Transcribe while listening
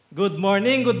Good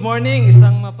morning, good morning.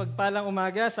 Isang mapagpalang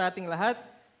umaga sa ating lahat.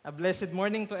 A blessed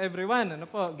morning to everyone. Ano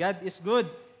po? God is good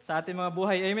sa ating mga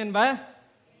buhay. Amen ba?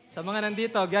 Sa mga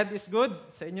nandito, God is good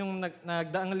sa inyong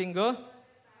nagdaang linggo.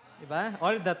 Diba?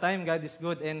 All the time, God is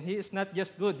good. And He is not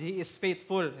just good, He is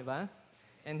faithful. Diba?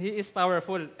 And He is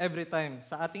powerful every time.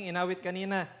 Sa ating inawit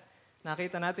kanina,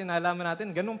 nakita natin, nalaman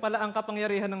natin, ganun pala ang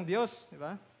kapangyarihan ng Diyos.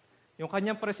 Diba? Yung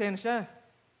kanyang presensya.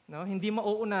 No, hindi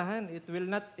mauunahan.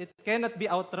 It cannot be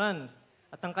outrun.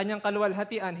 At ang kanyang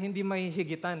kaluwalhatian hindi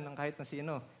mahihigitan ng kahit na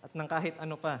sino at ng kahit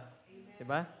ano pa. 'Di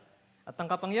ba? At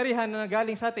ang kapangyarihan na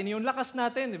galing sa atin, yung lakas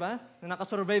natin, 'di ba? Na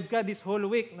nakasurvive ka this whole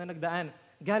week na nagdaan,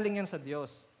 galing yan sa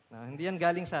Diyos. Hindi yan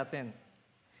galing sa atin.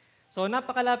 So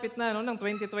napakalapit na ng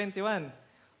 2021.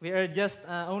 We are just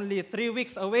only 3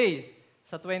 weeks away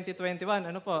sa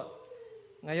 2021. Ano po?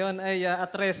 Ngayon ay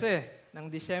 13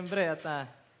 ng Disyembre at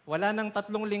wala nang 3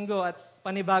 linggo at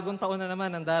panibagong taon na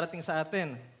naman ang darating sa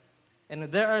atin. And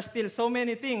there are still so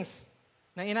many things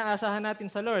na inaasahan natin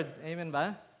sa Lord. Amen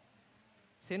ba?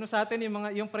 Sino sa atin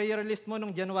yung prayer list mo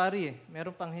nung January?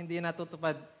 Meron pang hindi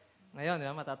natutupad. Ngayon,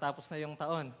 matatapos na yung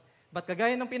taon. But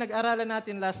kagaya ng pinag-aralan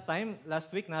natin last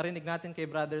week, narinig natin kay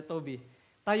Brother Toby,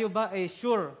 tayo ba ay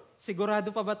sure,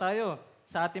 sigurado pa ba tayo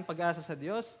sa ating pag-asa sa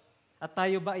Diyos? At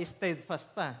tayo ba ay steadfast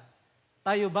pa?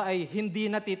 Tayo ba ay hindi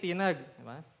natitinag?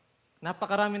 Diba?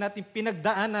 Napakarami nating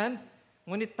pinagdaanan,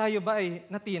 ngunit tayo ba ay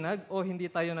natinag o hindi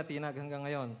tayo natinag hanggang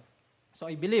ngayon? So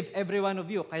I believe every one of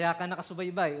you, kaya ka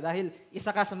nakasubaybay dahil isa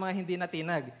ka sa mga hindi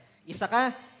natinag. Isa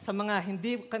ka sa mga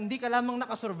hindi ka lamang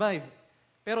nakasurvive,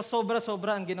 pero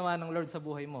sobra-sobra ang ginawa ng Lord sa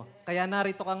buhay mo. Kaya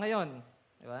narito ka ngayon.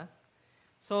 Diba?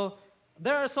 So,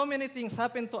 there are so many things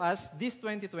happen to us this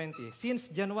 2020, since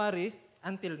January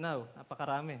until now.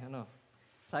 Napakarami.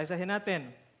 Isa-isahin natin.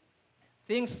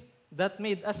 Things that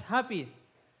made us happy.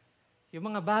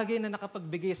 Yung mga bagay na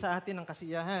nakapagbigay sa atin ng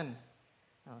kasiyahan.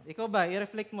 Ikaw ba,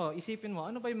 i-reflect mo, isipin mo,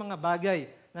 ano ba yung mga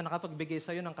bagay na nakapagbigay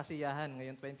sa iyo ng kasiyahan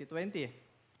ngayon 2020?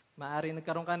 Maaari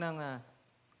nagkaroon ka ng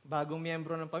bagong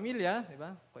miyembro ng pamilya, di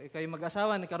ba? Kung ikaw yung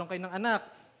mag-asawa, nagkaroon kayo ng anak,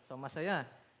 so masaya.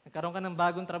 Nagkaroon ka ng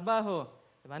bagong trabaho,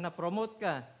 di ba? Na-promote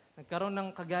ka, nagkaroon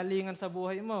ng kagalingan sa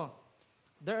buhay mo.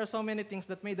 There are so many things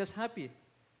that made us happy.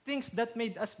 Things that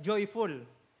made us joyful.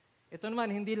 Ito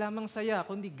naman, hindi lamang saya,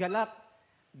 kundi galak.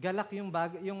 Galak yung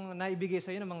naibigay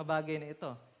sa iyo ng mga bagay na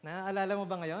ito. Naaalala mo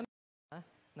ba ngayon?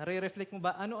 Nare-reflect mo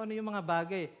ba ano-ano yung mga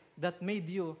bagay that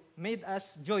made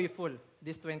us joyful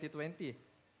this 2020?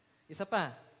 Isa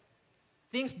pa,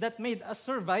 things that made us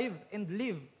survive and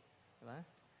live. Diba?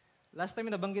 Last time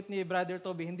nabanggit ni Brother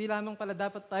Toby, hindi lamang pala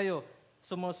dapat tayo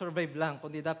sumusurvive lang,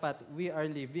 kundi dapat we are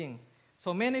living.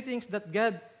 So many things that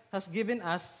God has given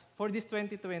us for this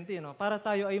 2020, para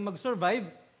tayo ay mag-survive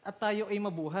at tayo ay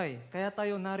mabuhay. Kaya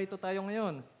narito tayo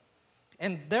ngayon.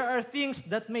 And there are things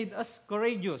that made us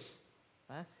courageous.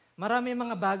 Marami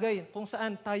mga bagay kung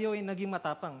saan tayo ay naging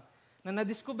matapang. Na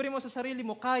nadiskubre mo sa sarili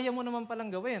mo, kaya mo naman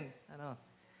palang gawin.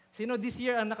 Sino this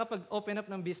year ang nakapag-open up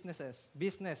ng businesses?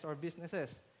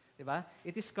 Diba?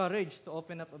 It is courage to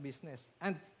open up a business.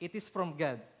 And it is from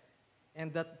God.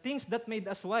 And the things that made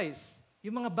us wise,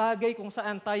 yung mga bagay kung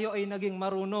saan tayo ay naging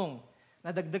marunong,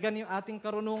 nadagdagan yung ating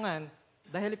karunungan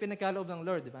dahil pinagkaloob ng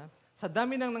Lord, di ba? Sa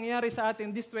dami ng nangyari sa atin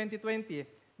this 2020,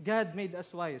 God made us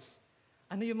wise.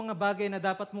 Ano yung mga bagay na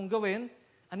dapat mong gawin?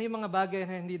 Ano yung mga bagay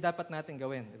na hindi dapat natin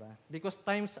gawin, di ba? Because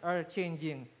times are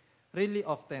changing really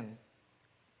often.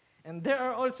 And there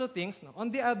are also things,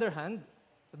 on the other hand,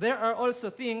 there are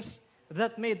also things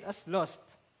that made us lost.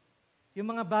 Yung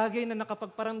mga bagay na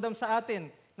nakapagparamdam sa atin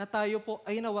na tayo po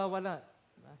ay nawawala.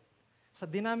 Sa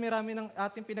dinami-rami ng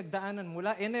ating pinagdaanan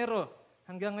mula Enero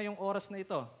hanggang ngayong oras na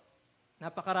ito,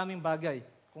 napakaraming bagay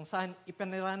kung saan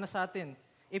ipinaranas sa atin,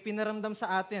 ipinaramdam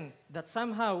sa atin that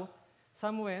somehow,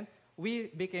 somewhere, we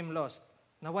became lost.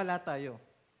 Nawala tayo.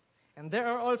 And there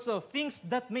are also things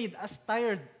that made us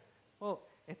tired.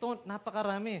 Ito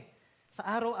napakarami. Sa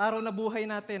araw-araw na buhay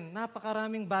natin,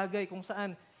 napakaraming bagay kung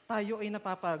saan tayo ay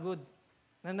napapagod.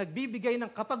 Na nagbibigay ng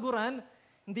kapaguran,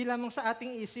 hindi lamang sa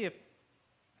ating isip,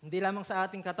 hindi lamang sa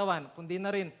ating katawan, kundi na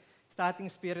rin sa ating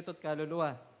spirito at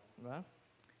kaluluwa. Diba?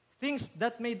 Things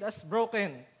that made us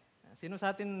broken. Sino sa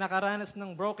atin nakaranas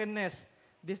ng brokenness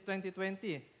this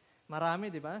 2020? Marami,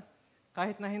 di ba?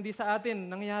 Kahit na hindi sa atin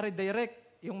nangyari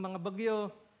direct, yung mga bagyo,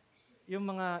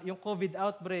 yung COVID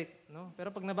outbreak,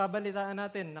 pero pag nababalitaan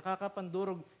natin,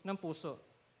 nakakapandurog ng puso.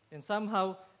 And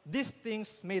somehow, these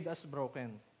things made us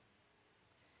broken.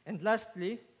 And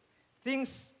lastly, things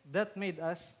that made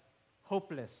us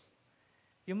hopeless.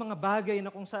 Yung mga bagay na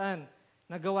kung saan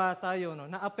nagawa tayo,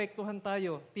 naapektuhan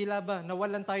tayo, tila ba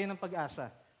nawalan tayo ng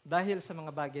pag-asa dahil sa mga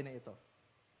bagay na ito.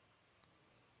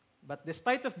 But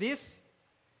despite of this,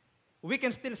 we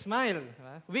can still smile.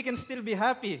 We can still be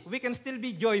happy. We can still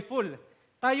be joyful.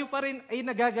 Tayo pa rin ay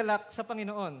nagagalak sa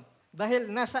Panginoon dahil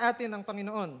nasa atin ang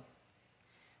Panginoon.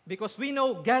 Because we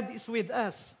know God is with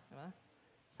us.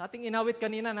 Sa ating inawit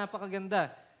kanina,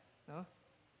 napakaganda. No?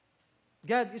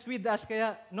 God is with us,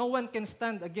 kaya no one can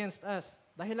stand against us.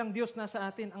 Dahil ang Diyos nasa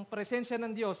atin, ang presensya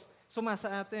ng Diyos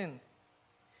sumasa atin.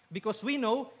 Because we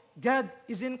know God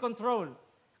is in control.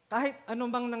 Kahit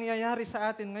anumang nangyayari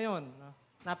sa atin ngayon,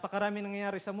 napakarami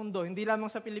nangyayari sa mundo, hindi lamang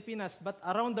sa Pilipinas, but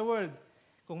around the world.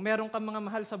 Kung meron kang mga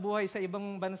mahal sa buhay sa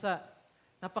ibang bansa,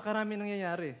 napakarami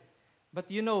nangyayari.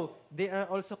 But you know, they are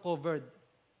also covered.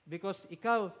 Because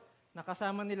ikaw,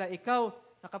 nakasama nila, ikaw,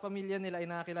 nakapamilya nila ay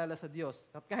nakakilala sa Diyos.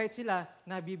 At kahit sila,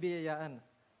 nabibiyayaan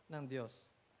ng Diyos.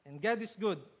 And God is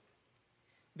good.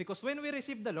 Because when we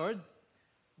receive the Lord,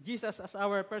 Jesus as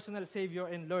our personal Savior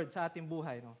and Lord sa ating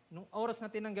buhay, nung oras na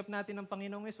tinanggap natin ng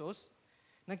Panginoong Yesus,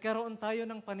 nagkaroon tayo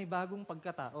ng panibagong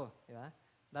pagkatao. Diba?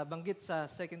 Nabanggit sa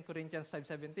 2 Corinthians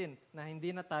 5:17 na hindi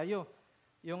na tayo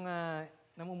yung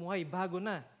namumuhay, bago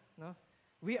na. No?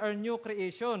 We are new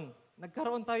creation.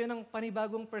 Nagkaroon tayo ng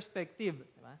panibagong perspective.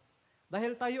 Diba?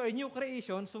 Dahil tayo ay new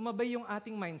creation, sumabay yung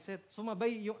ating mindset,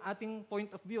 sumabay yung ating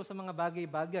point of view sa mga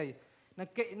bagay-bagay.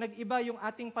 Nag-iba yung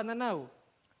ating pananaw.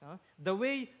 No? The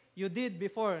way you did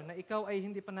before na ikaw ay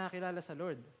hindi pa nakakilala sa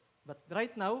Lord. But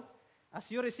right now, as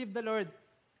you receive the Lord,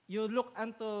 you look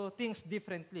unto things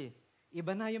differently.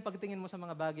 Iba na yung pagtingin mo sa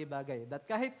mga bagay-bagay. That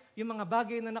kahit yung mga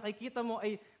bagay na nakikita mo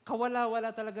ay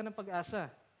kawala-wala talaga ng pag-asa,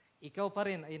 ikaw pa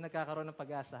rin ay nagkakaroon ng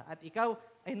pag-asa. At ikaw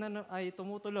ay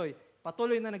tumutuloy,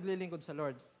 patuloy na naglilingkod sa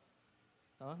Lord.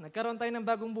 No? Nagkaroon tayo ng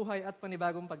bagong buhay at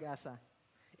panibagong pag-asa.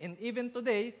 And even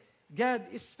today, God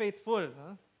is faithful.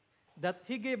 No? That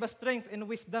He gave us strength and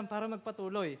wisdom para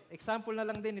magpatuloy. Example na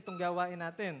lang din itong gawain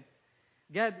natin.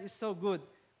 God is so good.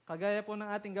 Kagaya po ng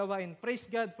ating gawain, praise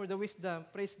God for the wisdom,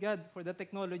 praise God for the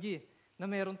technology na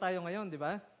meron tayo ngayon, di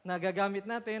ba? Nagagamit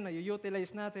natin,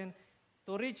 na-utilize natin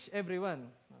to reach everyone.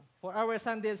 For our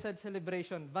Sunday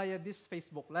celebration via this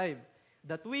Facebook Live.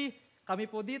 That kami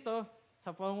po dito,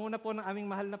 sa pangunguna po ng aming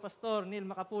mahal na pastor, Neil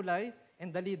Makapulay, and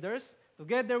the leaders,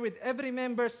 together with every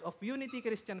members of Unity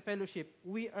Christian Fellowship,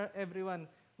 we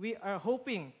are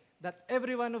hoping that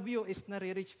every one of you is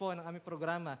nare-reach po ng aming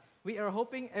programa. We are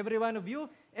hoping every one of you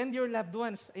and your loved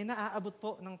ones ay naaabot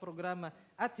po ng programa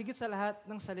at higit sa lahat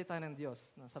ng salita ng Diyos.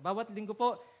 Sa bawat linggo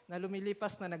po na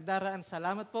lumilipas na nagdaraan,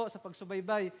 salamat po sa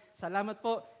pagsubaybay. Salamat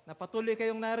po na patuloy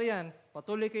kayong nariyan,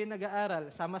 patuloy kayong nag-aaral,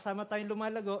 sama-sama tayong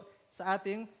lumalago sa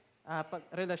ating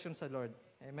relasyon sa Lord.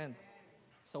 Amen.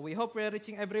 So we hope we are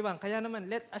reaching everyone. Kaya naman,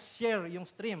 let us share yung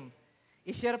stream.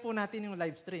 I-share po natin yung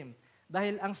live stream.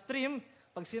 Dahil ang stream,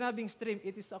 pag sinabing stream,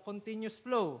 it is a continuous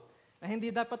flow na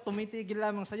hindi dapat tumitigil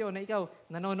lamang sa iyo na ikaw,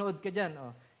 nanonood ka dyan.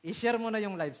 I-share mo na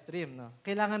yung live stream. No?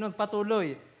 Kailangan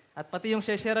magpatuloy. At pati yung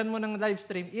sharean mo ng live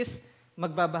stream is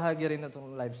magbabahagi rin na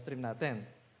itong live stream natin.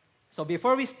 So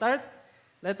before we start,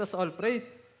 let us all pray.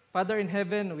 Father in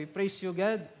heaven, we praise you,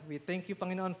 God. We thank you,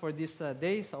 Panginoon, for this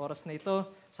day, sa oras na ito.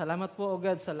 Salamat po, O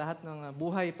God, sa lahat ng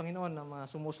buhay, Panginoon, na mga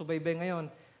sumusubaybay ngayon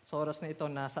sa oras na ito,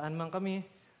 nasaan man kami,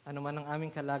 ano man ang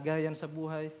aming kalagayan sa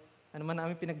buhay, ano man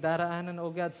ang aming pinagdaraanan, O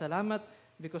God, salamat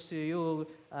because you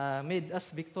made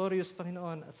us victorious,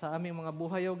 Panginoon, at sa aming mga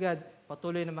buhay, O God,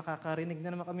 patuloy na makakarinig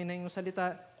na naman kami ng iyong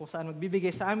salita kung saan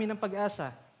magbibigay sa amin ng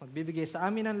pag-asa, magbibigay sa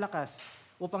amin ng lakas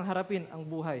upang harapin ang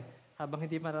buhay habang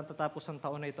hindi pa natatapos ang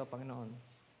taon na ito, Panginoon.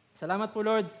 Salamat po,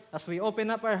 Lord, as we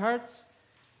open up our hearts,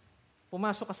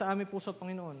 pumasok ka sa aming puso,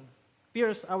 Panginoon.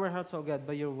 Pierce our hearts, O God,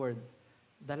 by your word.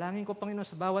 Dalangin ko, Panginoon,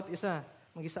 sa bawat isa,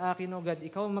 mag-isa akin, O God,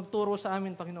 ikaw ang magturo sa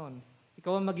amin, Panginoon.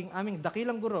 Ikaw ang maging aming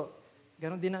dakilang guro.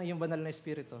 Ganon din ang iyong banal na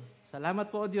Espiritu. Salamat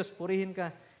po, O Diyos, purihin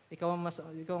ka. Ikaw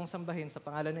ang sambahin sa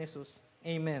pangalan ni Jesus.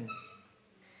 Amen.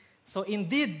 So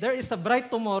indeed, there is a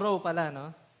bright tomorrow pala, no?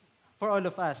 For all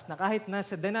of us, na kahit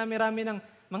nasa dinami-rami ng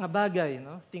mga bagay,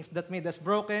 no? Things that made us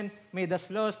broken, made us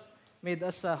lost, made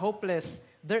us hopeless,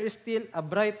 there is still a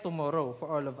bright tomorrow for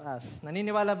all of us.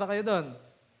 Naniniwala ba kayo doon?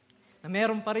 Na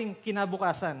meron pa rin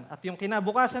kinabukasan. At yung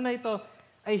kinabukasan na ito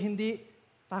ay hindi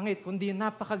pangit, kundi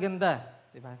napakaganda.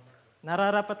 Di ba?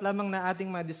 Nararapat lamang na ating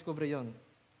madiscover yon.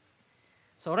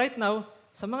 So right now,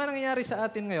 sa mga nangyayari sa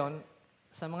atin ngayon,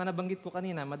 sa mga nabanggit ko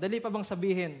kanina, madali pa bang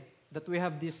sabihin that we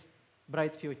have this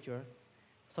bright future?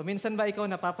 So minsan ba ikaw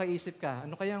napapaisip ka,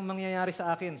 ano kayang mangyayari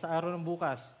sa akin sa araw ng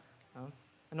bukas?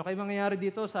 Ano kayang mangyayari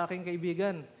dito sa aking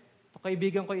kaibigan? Itong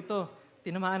kaibigan ko ito,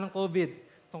 tinamaan ng COVID.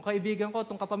 Itong kaibigan ko,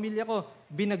 itong kapamilya ko,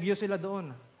 binagyo sila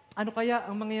doon. Ano kaya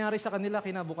ang mangyayari sa kanila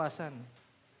kinabukasan?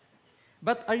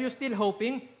 But are you still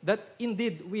hoping that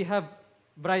indeed we have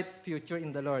bright future in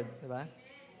the Lord. Diba?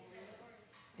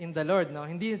 In the Lord. No?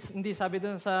 Hindi sabi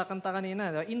doon sa kanta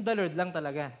kanina, in the Lord lang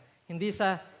talaga. Hindi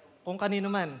sa kung kanino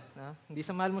man. No? Hindi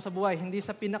sa mahal mo sa buhay. Hindi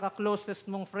sa pinaka-closest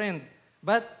mong friend.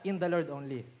 But in the Lord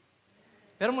only.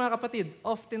 Pero mga kapatid,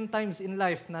 oftentimes in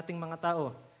life nating mga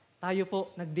tao, tayo po,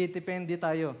 nagdidepende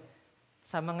tayo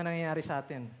sa mga nangyayari sa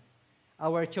atin.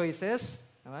 Our choices,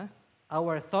 diba?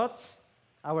 Our thoughts,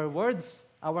 our words,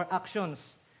 our actions.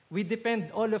 We depend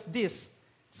all of this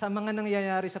sa mga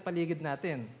nangyayari sa paligid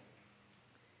natin.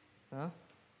 No?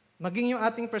 Maging yung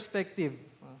ating perspective,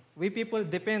 we people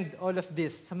depend all of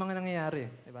this sa mga nangyayari.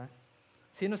 Diba?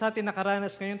 Sino sa atin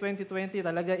nakaranas ngayon 2020,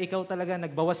 talaga ikaw talaga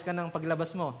nagbawas ka ng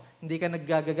paglabas mo. Hindi ka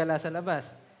naggagagala sa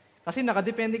labas. Kasi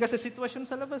nakadepende ka sa sitwasyon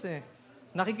sa labas eh.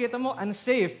 Nakikita mo,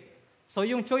 unsafe. So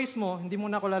yung choice mo, hindi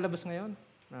mo na ako lalabas ngayon.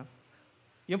 No?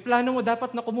 Yung plano mo,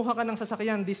 dapat na kumuha ka ng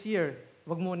sasakyan this year.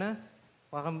 Wag muna.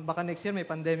 Baka next year may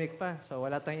pandemic pa. So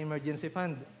wala tayong emergency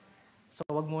fund. So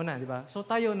wag muna, di ba? So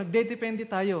tayo, nagdedepende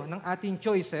tayo ng ating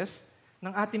choices,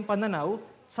 ng ating pananaw,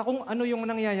 sa kung ano yung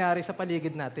nangyayari sa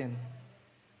paligid natin.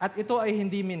 At ito ay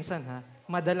hindi minsan, ha?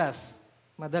 Madalas.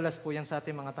 Madalas po yan sa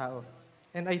ating mga tao.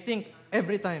 And I think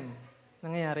every time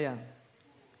nangyayari yan.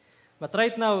 But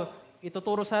right now,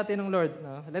 ituturo sa atin ng Lord,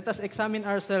 no? Let us examine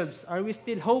ourselves. Are we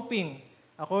still hoping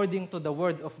according to the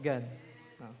Word of God?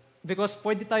 No? Because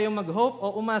pwede tayong mag-hope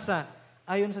o umasa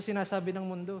ayon sa sinasabi ng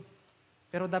mundo.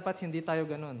 Pero dapat hindi tayo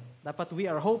ganun. Dapat we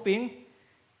are hoping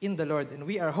in the Lord and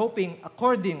we are hoping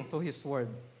according to His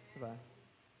Word. Diba?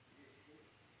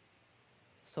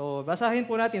 So, basahin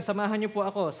po natin, samahan niyo po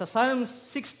ako sa Psalms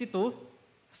 62,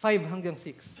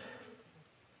 5-6.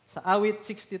 Sa awit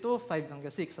 62,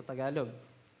 5-6 sa Tagalog.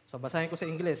 So, basahin ko sa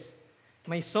English.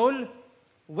 My soul,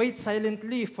 wait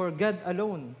silently for God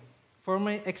alone, for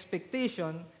my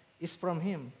expectation is from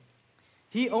Him.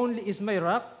 He only is my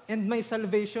rock and my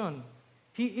salvation.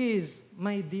 He is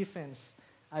my defense.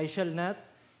 I shall not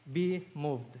be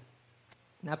moved.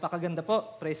 Napakaganda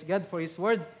po. Praise God for His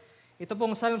Word. Ito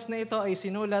pong Psalms na ito ay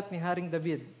sinulat ni Haring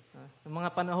David. Noong mga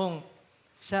panahong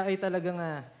siya ay talagang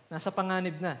nasa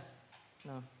panganib na.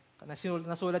 No?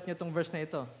 Nasulat niya itong verse na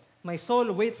ito. My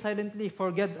soul waits silently for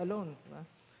God alone. Diba?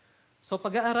 So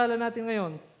pag-aaralan natin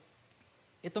ngayon,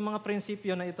 itong mga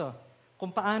prinsipyo na ito, kung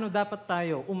paano dapat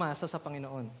tayo umasa sa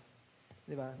Panginoon.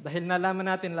 Diba? Dahil nalaman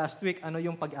natin last week ano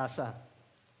yung pag-asa.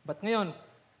 But ngayon,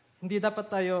 hindi dapat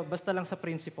tayo basta lang sa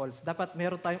principles. Dapat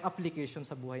meron tayong application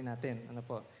sa buhay natin. Ano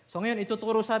po? So ngayon,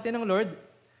 ituturo sa atin ng Lord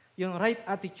yung right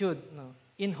attitude, no,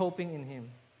 in hoping in Him.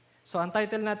 So ang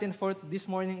title natin for this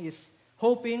morning is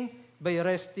Hoping by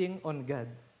Resting on God.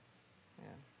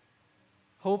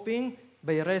 Hoping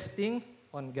by resting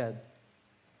on God.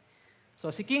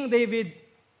 So si King David,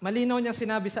 malinaw niyang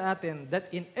sinabi sa atin that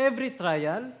in every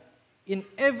trial, in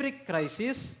every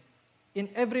crisis, in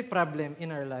every problem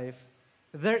in our life,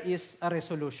 there is a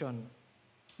resolution.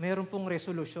 Meron pong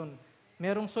resolution.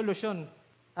 Merong solusyon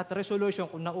at resolution.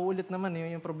 Kung nauulit naman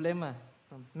yung problema,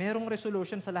 merong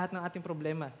resolution sa lahat ng ating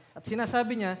problema. At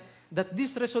sinasabi niya that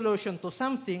this resolution to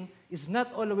something is not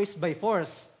always by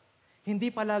force.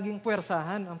 Hindi palaging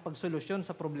puwersahan ang pagsolusyon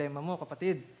sa problema mo,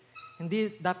 kapatid.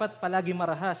 Hindi dapat palagi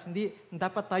marahas. Hindi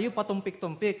dapat tayo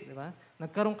patumpik-tumpik. Di ba?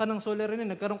 Nagkaroon ka ng suliranin,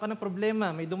 nagkaroon ka ng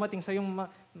problema, may dumating sa yung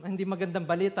hindi magandang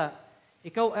balita.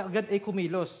 Ikaw agad ay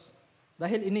kumilos.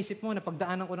 Dahil inisip mo na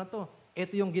pagdaanan ko na to.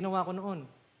 Ito yung ginawa ko noon.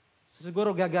 So,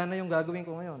 siguro gagana yung gagawin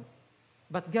ko ngayon.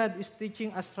 But God is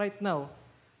teaching us right now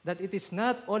that it is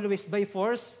not always by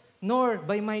force nor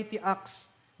by mighty acts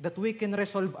that we can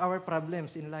resolve our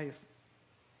problems in life.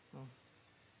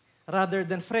 Rather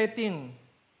than fretting,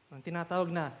 ang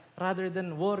tinatawag na, rather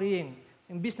than worrying,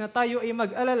 imbis na tayo ay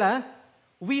mag-alala,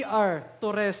 we are to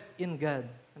rest in God.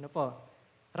 Ano po?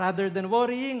 Rather than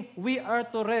worrying, we are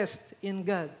to rest in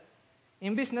God.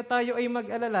 Imbis na tayo ay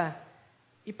mag-alala,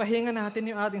 ipahinga natin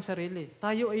yung ating sarili.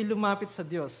 Tayo ay lumapit sa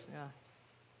Diyos. Yeah.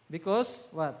 Because,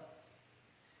 what?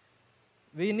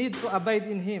 We need to abide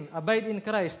in Him, abide in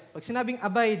Christ. Pag sinabing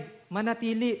abide,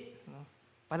 manatili.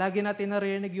 Palagi natin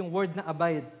narinig yung word na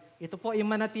abide. Ito po ay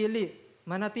manatili.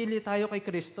 Manatili tayo kay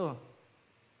Kristo.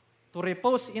 To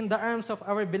repose in the arms of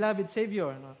our beloved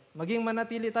Savior. Maging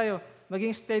manatili tayo, maging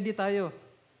steady tayo,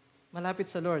 malapit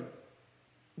sa Lord.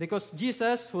 Because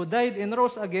Jesus, who died and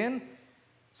rose again,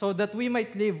 so that we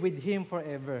might live with Him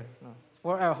forever.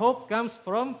 For our hope comes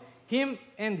from Him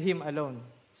and Him alone.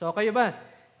 So kayo ba?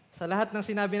 Sa lahat ng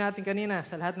sinabi natin kanina,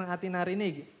 sa lahat ng ating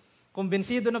narinig,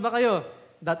 kumbinsido na ba kayo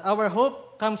that our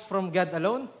hope comes from God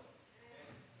alone?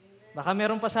 Baka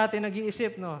meron pa sa atin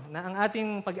nag-iisip, no, na ang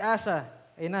ating pag-asa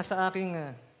ay nasa aking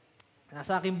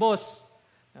boss,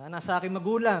 nasa aking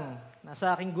magulang,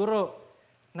 nasa aking guro,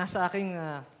 nasa aking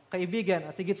kaibigan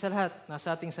at higit sa lahat,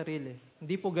 nasa ating sarili.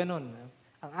 Hindi po ganun.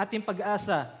 Ang ating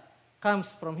pag-asa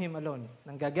comes from Him alone.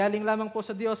 Nanggagaling lamang po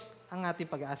sa Diyos ang ating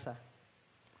pag-asa.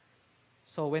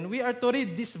 So when we are to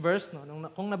read this verse,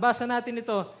 kung nabasa natin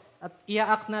ito at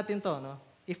i-act natin to,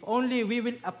 if only we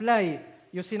will apply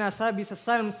yung sinasabi sa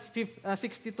Psalms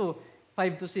 62,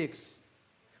 5-6.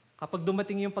 Kapag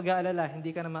dumating yung pag-aalala,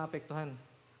 hindi ka na maapektuhan.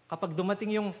 Kapag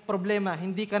dumating yung problema,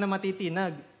 hindi ka na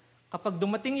matitinag. Kapag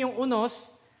dumating yung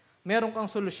unos, meron kang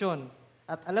solusyon.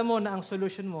 At alam mo na ang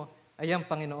solusyon mo ay ang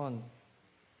Panginoon.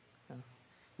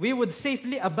 We would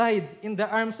safely abide in the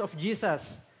arms of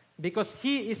Jesus because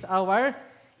He is our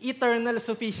eternal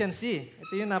sufficiency.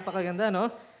 Ito yung napakaganda, no?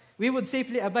 We would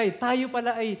safely abide. Tayo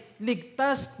pala ay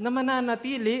ligtas na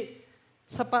mananatili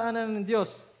sa paanan ng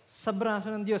Diyos, sa braso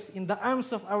ng Diyos, in the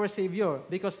arms of our Savior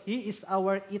because He is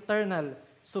our eternal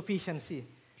sufficiency.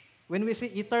 When we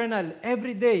say eternal,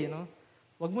 every day,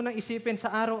 wag mo nang isipin sa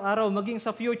araw-araw, maging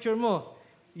sa future mo,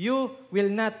 you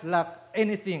will not lack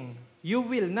anything. You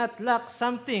will not lack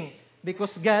something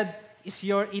because God is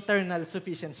your eternal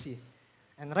sufficiency.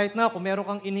 And right now, kung meron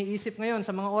kang iniisip ngayon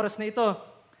sa mga oras na ito,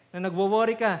 na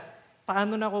nagwo-worry ka,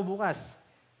 paano na ako bukas?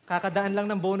 Kakadaan lang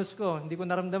ng bonus ko, hindi ko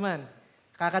naramdaman.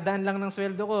 Kakadaan lang ng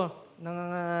sweldo ko, ng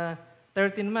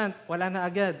 13-month, wala na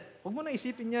agad. Huwag mo na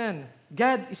isipin yan.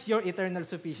 God is your eternal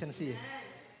sufficiency.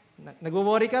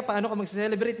 Nagwo-worry ka, paano ka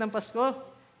mag-celebrate ng Pasko?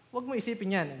 Huwag mo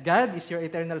isipin yan. God is your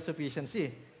eternal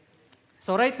sufficiency.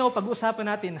 So right now, pag-usapan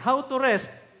natin how to rest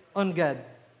on God.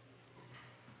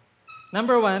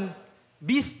 Number 1,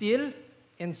 be still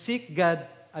and seek God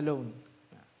alone.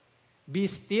 Be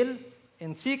still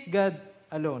and seek God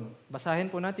alone.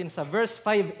 Basahin po natin sa verse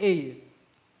 5a.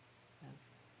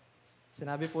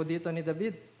 Sinabi po dito ni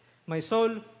David, my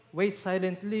soul waits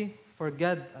silently for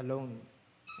God alone.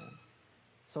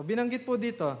 So binanggit po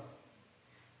dito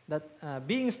that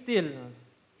being still,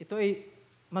 ito ay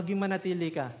maging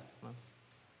manatili ka.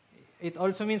 It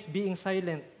also means being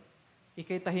silent.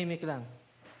 Ika'y tahimik lang.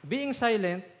 Being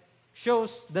silent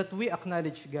shows that we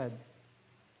acknowledge God.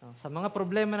 Sa mga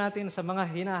problema natin, sa mga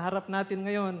hinaharap natin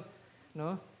ngayon,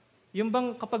 yung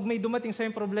bang kapag may dumating sa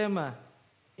yung problema,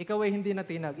 ikaw ay hindi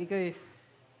natinag. Ika'y,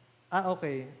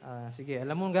 okay, sige,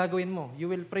 alam mo ang gagawin mo. You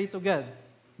will pray to God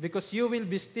because you will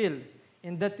be still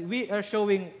in that we are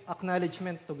showing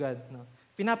acknowledgement to God.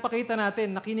 Pinapakita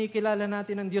natin na kinikilala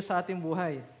natin ang Diyos sa ating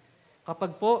buhay.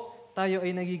 Kapag po, tayo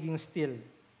ay nagiging still.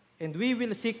 And we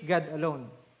will seek God alone.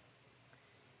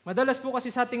 Madalas po kasi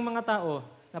sa ating mga tao,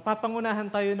 napapangunahan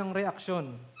tayo ng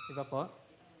reaksyon. Diba po?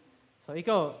 So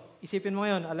ikaw, isipin mo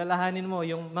ngayon, alalahanin mo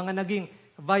yung mga naging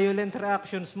violent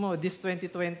reactions mo this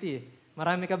 2020.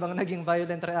 Marami ka bang naging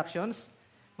violent reactions?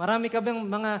 Marami ka bang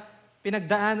mga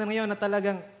pinagdaanan ngayon na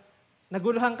talagang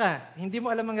naguluhan ka, hindi mo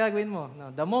alam ang gagawin mo.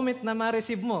 No? The moment na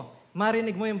ma-receive mo,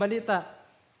 marinig mo yung balita,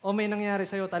 o may nangyari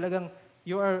sa'yo, talagang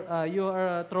you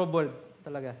are troubled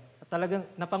talaga. At talagang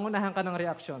napangunahan ka ng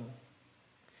reaction.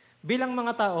 Bilang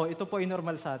mga tao, ito po ay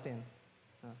normal sa atin.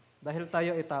 Dahil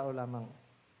tayo ay tao lamang.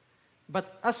 But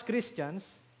as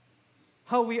Christians,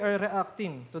 how we are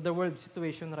reacting to the world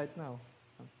situation right now?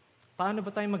 Paano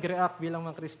ba tayo mag-react bilang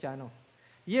mga Kristiyano?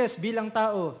 Yes, bilang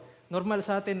tao, normal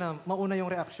sa atin na mauna yung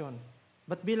reaction.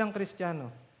 But bilang Kristiyano,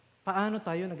 paano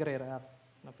tayo nagre-react?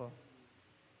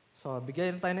 So,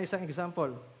 bigyan tayo ng isang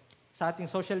example. Sa ating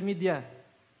social media,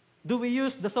 do we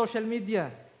use the social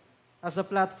media as a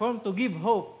platform to give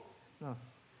hope? No.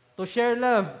 To share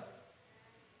love,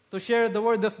 to share the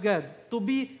Word of God, to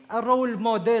be a role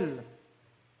model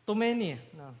to many.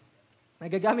 No.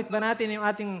 Nagagamit ba natin yung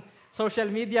ating social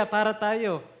media para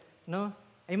tayo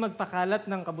ay magpakalat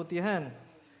ng kabutihan?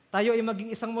 Tayo ay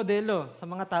maging isang modelo sa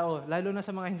mga tao, lalo na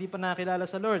sa mga hindi pa nakilala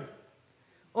sa Lord.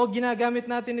 O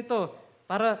ginagamit natin ito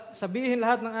para sabihin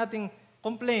lahat ng ating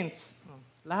complaints,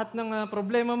 lahat ng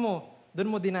problema mo,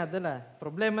 doon mo dinadala.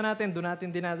 Problema natin, doon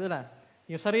natin dinadala.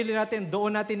 Yung sarili natin,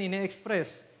 doon natin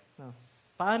ine-express.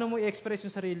 Paano mo i-express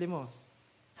yung sarili mo?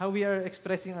 How we are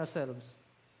expressing ourselves.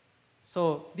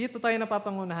 So, dito tayo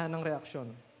napapangunahan ng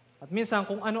reaksyon. At minsan,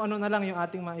 kung ano-ano na lang yung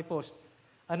ating ma-post,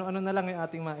 ano-ano na lang yung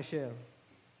ating ma-share.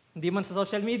 Hindi man sa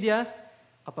social media,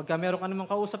 kapag meron ka namang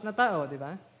kausap na tao, di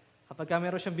ba? Kapag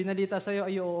meron siyang binalita sa'yo,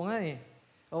 ay oo nga eh.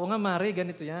 Oo nga, Mari,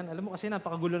 ganito yan. Alam mo kasi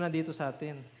napakagulo na dito sa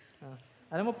atin.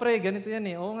 Alam mo, pre, ganito yan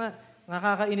eh. Oo nga,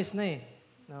 nakakainis na eh.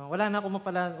 Wala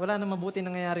na mabuti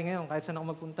nangyayari ngayon kahit saan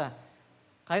ako magpunta.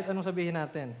 Kahit anong sabihin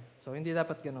natin. So, hindi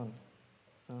dapat ganun.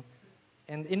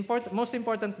 And most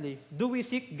importantly, do we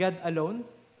seek God alone?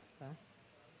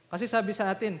 Kasi sabi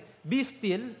sa atin, be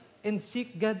still and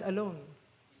seek God alone.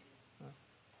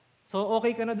 So,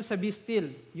 okay ka na doon sa be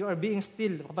still. You are being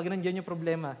still kapag nandiyan yung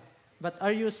problema. But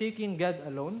are you seeking God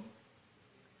alone?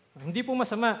 Hindi po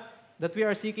masama that we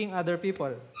are seeking other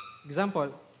people.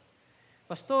 Example,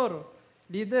 Pastor,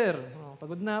 leader,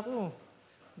 pagod na ako.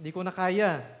 Hindi ko na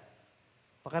kaya.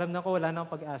 Pakiramdam ko, wala na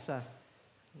akong pag-asa.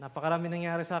 Napakarami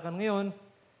nangyari sa akin ngayon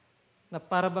na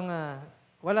para bang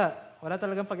wala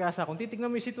talagang pag-asa. Kung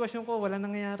titignan mo yung sitwasyon ko, wala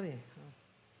nangyayari.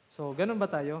 So, ganun ba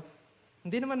tayo?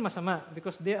 Hindi naman masama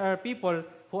because there are people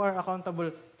who are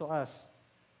accountable to us.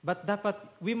 But dapat,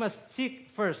 we must seek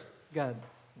first God.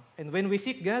 And when we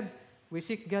seek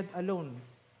God alone.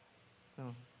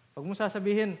 No. Huwag mo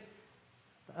sasabihin,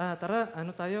 tara,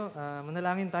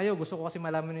 manalangin tayo. Gusto ko kasi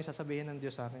malaman yung sasabihin ng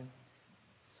Diyos sa akin.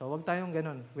 So, huwag tayong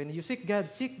ganun. When you seek God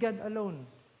alone.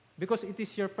 Because it is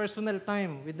your personal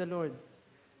time with the Lord.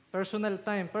 Personal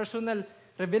time, personal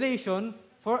revelation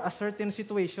for a certain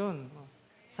situation.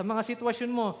 Sa mga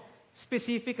sitwasyon mo,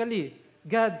 specifically,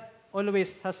 God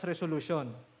always has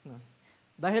resolution.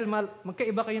 Dahil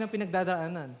magkaiba kayo ng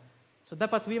pinagdadaanan. So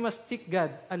dapat we must seek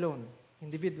God alone,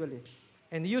 individually.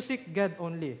 And you seek God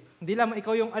only. Hindi lamang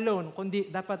ikaw yung alone, kundi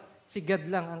dapat si God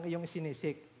lang ang iyong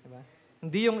isinisik. Diba?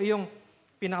 Hindi yung iyong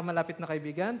pinakamalapit na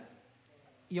kaibigan,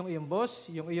 yung iyong boss,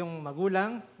 yung iyong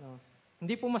magulang. No.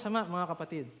 Hindi po masama, mga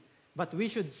kapatid. But we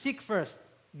should seek first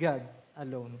God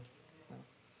alone.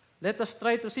 Let us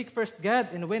try to seek first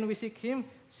God, and when we seek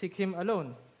Him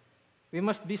alone. We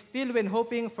must be still when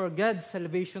hoping for God's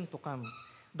salvation to come.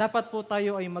 Dapat po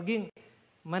tayo ay maging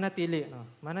manatili. No?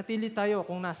 Manatili tayo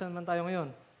kung nasaan man tayo ngayon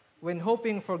when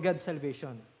hoping for God's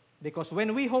salvation. Because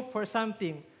when we hope for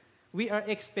something, we are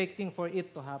expecting for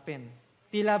it to happen.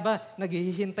 Tila ba,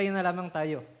 naghihintay na lamang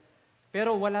tayo.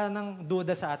 Pero wala nang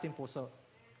duda sa ating puso.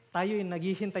 Tayo ay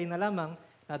naghihintay na lamang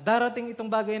na darating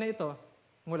itong bagay na ito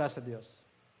mula sa Diyos.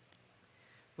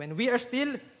 When we are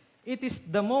still, it is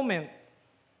the moment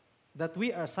that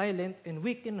we are silent and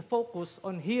we can focus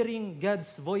on hearing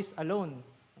God's voice alone.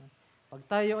 Pag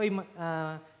tayo ay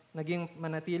naging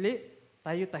manatili,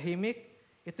 tayo tahimik,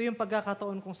 ito yung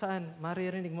pagkakataon kung saan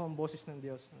maririnig mo ang boses ng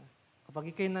Diyos.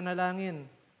 Kapag ikay nanalangin,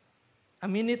 a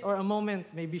minute or a moment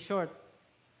may be short,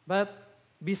 but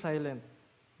be silent.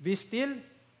 Be still,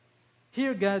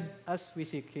 hear God as we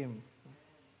seek Him.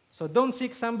 So don't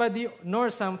seek somebody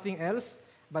nor something else,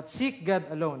 but seek God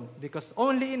alone, because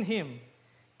only in Him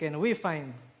can we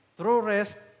find true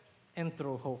rest and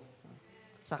true hope.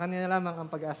 Sa Kanya lamang ang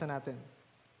pag-asa natin.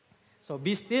 So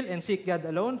be still and seek God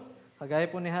alone. Kagaya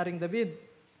po ni Haring David,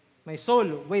 my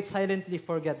soul, wait silently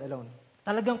for God alone.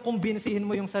 Talagang kumbinsihin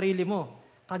mo yung sarili mo,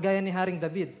 kagaya ni Haring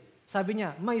David. Sabi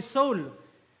niya, my soul,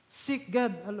 seek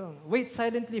God alone. Wait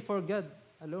silently for God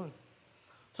alone.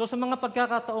 So sa mga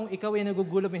pagkakataong ikaw ay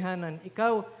nagugulamihanan,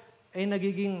 ikaw ay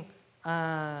nagiging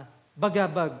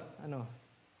bagabag,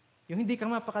 yung hindi ka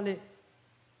mapakali.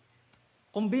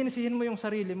 Kumbinsihin mo yung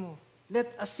sarili mo.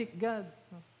 Let us seek God.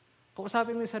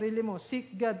 Kausapin mo yung sarili mo,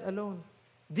 seek God alone.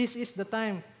 This is the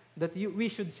time that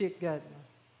we should seek God.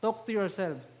 Talk to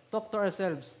yourself. Talk to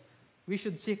ourselves. We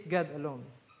should seek God alone.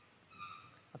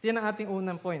 At yan ang ating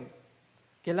unang point.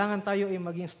 Kailangan tayo ay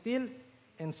maging still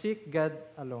and seek God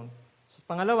alone. So,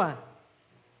 pangalawa,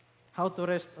 how to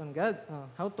rest on God.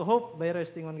 How to hope by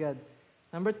resting on God.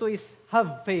 Number 2 is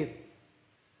have faith.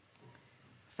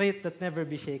 Faith that never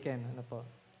be shaken.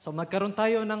 So magkaroon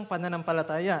tayo ng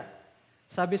pananampalataya.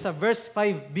 Sabi sa verse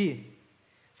 5b,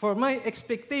 for my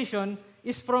expectation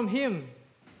is from Him.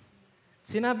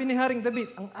 Sinabi ni Haring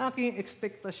David, ang aking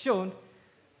ekspektasyon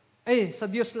ay sa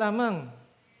Diyos lamang.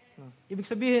 Ibig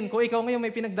sabihin, kung ikaw ngayon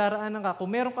may pinagdaraanan ka,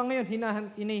 kung meron ka ngayon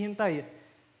hinihintay,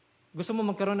 gusto mo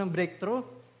magkaroon ng breakthrough,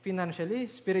 financially,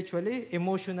 spiritually,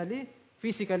 emotionally,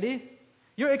 physically,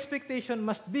 your expectation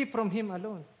must be from Him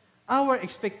alone. Our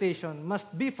expectation must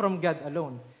be from God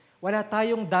alone. Wala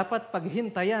tayong dapat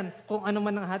paghintayan kung ano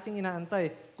man ang ating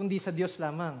inaantay, kundi sa Diyos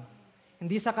lamang.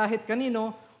 Hindi sa kahit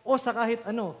kanino, o sa kahit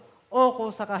ano, o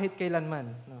sa kahit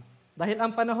kailanman. No? Dahil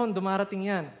ang panahon,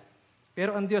 dumarating yan.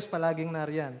 Pero ang Diyos palaging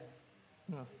nariyan.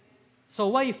 No?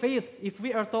 So why faith if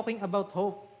we are talking about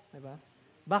hope? Diba?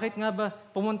 Bakit nga ba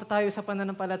pumunta tayo sa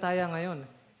pananampalataya ngayon?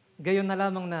 Gayon na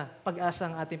lamang na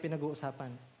pag-asa ang ating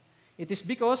pinag-uusapan. It is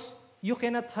because you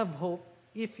cannot have hope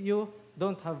if you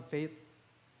don't have faith.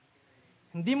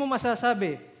 Hindi mo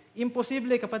masasabi,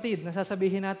 imposible kapatid, na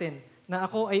sasabihin natin na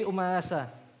ako ay umaasa,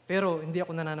 pero hindi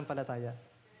ako nananampalataya.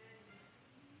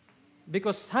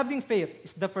 Because having faith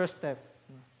is the first step.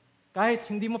 Kahit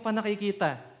hindi mo pa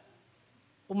nakikita,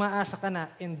 umaasa ka na,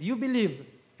 and you believe,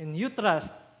 and you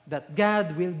trust that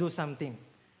God will do something.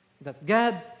 That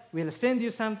God will send you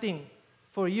something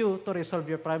for you to resolve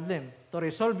your problem, to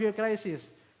resolve your crisis,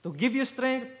 to give you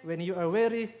strength when you are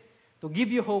weary, to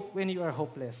give you hope when you are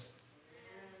hopeless.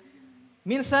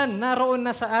 Minsan, naroon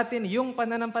na sa atin yung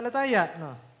pananampalataya.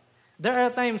 No? There are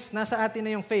times nasa atin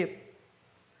na yung faith.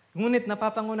 Ngunit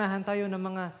napapangunahan tayo ng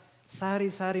mga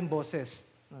sari-saring boses.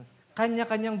 No?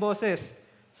 Kanya-kanyang boses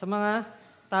sa mga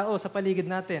tao sa paligid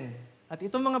natin. At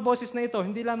itong mga boses na ito,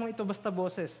 hindi lamang ito basta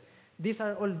boses. These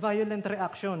are all violent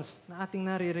reactions na ating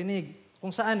naririnig, kung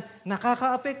saan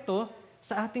nakakaapekto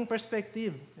sa ating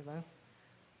perspective. Diba?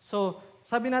 So,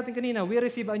 sabi natin kanina, we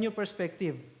receive a new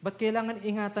perspective. But kailangan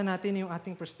ingatan natin yung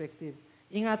ating perspective.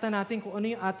 Ingatan natin kung ano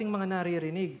yung ating mga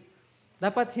naririnig.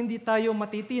 Dapat hindi tayo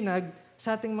matitinag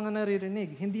sa ating mga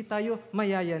naririnig. Hindi tayo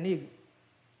mayayanig.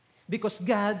 Because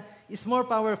God is more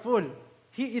powerful.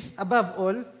 He is above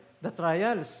all the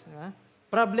trials. Diba?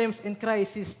 Problems and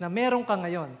crises na meron ka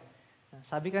ngayon.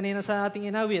 Sabi kanina sa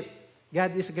ating inawit,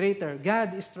 God is greater,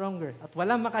 God is stronger, at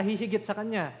walang makahihigit sa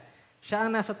Kanya. Siya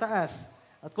ang nasa taas.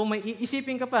 At kung may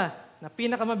iisipin ka pa na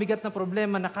pinakamabigat na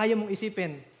problema na kaya mong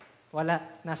isipin, wala,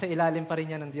 nasa ilalim pa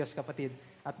rin yan ng Diyos, kapatid.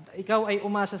 At ikaw ay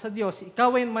umasa sa Diyos,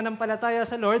 ikaw ay manampalataya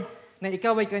sa Lord, na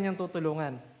ikaw ay Kanyang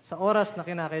tutulungan sa oras na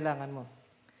kinakailangan mo.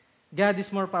 God is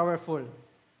more powerful.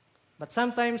 But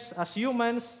sometimes, as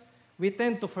humans, we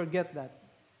tend to forget that.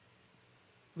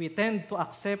 We tend to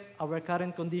accept our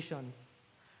current condition.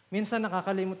 Minsan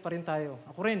nakakalimot pa rin tayo.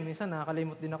 Ako rin, minsan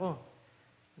nakakalimot din ako.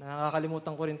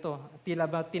 Nakakalimutan ko rin to.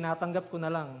 Tila ba tinatanggap ko na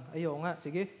lang. Ayo nga,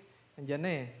 sige, andyan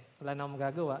na eh. Wala na akong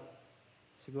magagawa.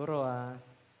 Siguro,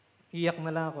 iyak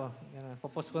na lang ako.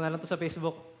 Popost ko na lang to sa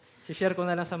Facebook. Share ko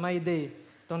na lang sa My Day.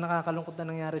 Itong nakakalungkot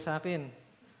na nangyari sa akin.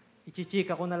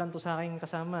 Ichichika ko na lang to sa aking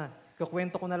kasama.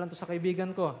 Kukwento ko na lang to sa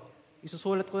kaibigan ko.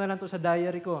 Isusulat ko na lang to sa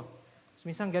diary ko. So,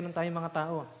 minsan ganun tayong mga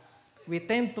tao. We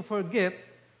tend to forget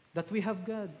that we have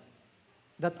God.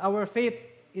 That our faith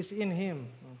is in Him.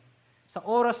 Sa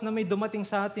oras na may dumating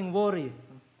sa ating worry,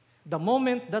 the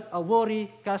moment that a worry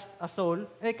cast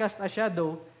a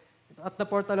shadow at the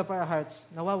portal of our hearts,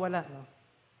 nawawala. No?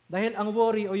 Dahil ang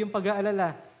worry o yung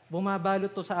pag-aalala, bumabalot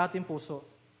to sa ating puso.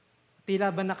 Tila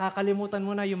ba nakakalimutan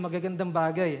mo na yung magagandang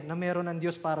bagay na meron ng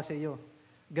Diyos para sa iyo.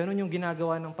 Ganon yung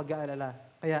ginagawa ng pag-aalala.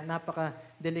 Kaya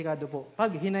napaka-delikado po.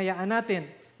 Pag hinayaan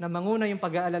natin na manguna yung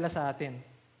pag-aalala sa atin.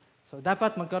 So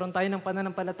dapat magkaroon tayo ng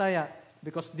pananampalataya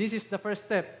because this is the first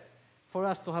step for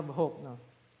us to have hope. No?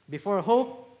 Before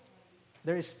hope,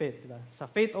 there is faith. Diba? Sa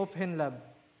faith, hope, and love.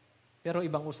 Pero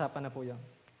ibang usapan na po yan.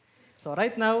 So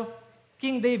right now,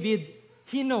 King David,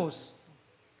 he knows.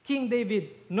 King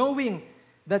David, knowing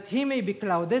that he may be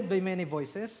clouded by many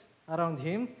voices around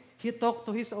him, he talked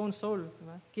to his own soul.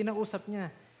 Diba? Kinausap niya.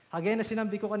 Kagaya na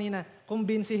sinabi ko kanina,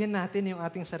 kumbinsihin natin yung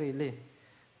ating sarili.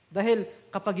 Dahil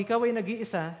kapag ikaw ay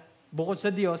nag-iisa, bukod sa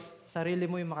Diyos, sarili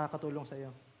mo yung makakatulong sa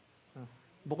iyo.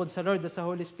 Bukod sa Lord at sa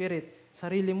Holy Spirit,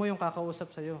 sarili mo yung kakausap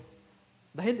sa iyo.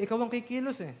 Dahil ikaw ang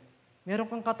kikilos eh. Meron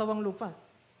kang katawang lupa.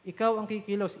 Ikaw ang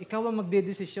kikilos. Ikaw ang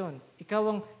magdedesisyon. Ikaw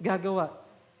ang gagawa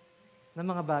ng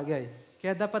mga bagay.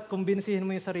 Kaya dapat kumbinsihin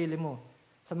mo yung sarili mo.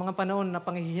 Sa mga panahon na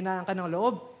panghihinaan ka ng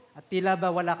loob at tila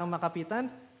ba wala kang makapitan,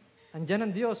 andyan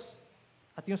ang Diyos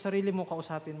at yung sarili mo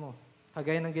kausapin mo.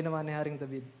 Kagaya ng ginawa ni Haring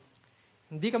David.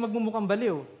 Hindi ka magmumukhang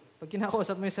baliw pag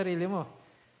kinakausap mo yung sarili mo.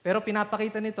 Pero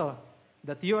pinapakita nito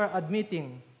that you are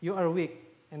admitting you are weak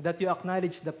and that you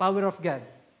acknowledge the power of God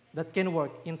that can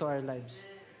work into our lives.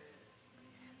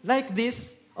 Like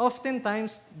this,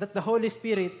 oftentimes that the Holy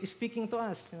Spirit is speaking to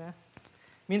us. Diba?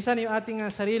 Minsan yung ating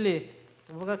sarili,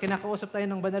 kinakausap tayo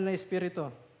ng banal na Espiritu,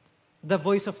 the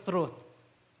voice of truth.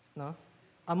 No?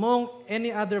 Among any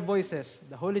other voices,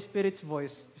 the Holy Spirit's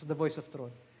voice is the voice of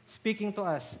truth, speaking to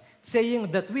us,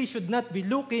 saying that we should not be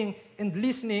looking and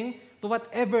listening to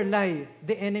whatever lie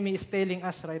the enemy is telling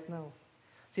us right now.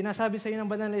 Sinasabi sa iyo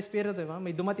ng banal na Espiritu,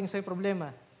 may dumating sa iyo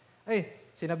problema. Ay,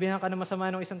 sinabihan ka na masama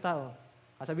ng isang tao.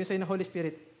 Sabihin sa iyo ng Holy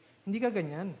Spirit, hindi ka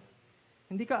ganyan.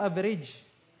 Hindi ka average.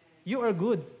 You are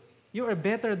good. You are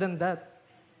better than that.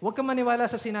 Huwag ka maniwala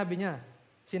sa sinabi niya.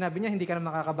 Sinabi niya, hindi ka na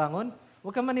makakabangon.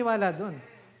 Huwag ka maniwala doon.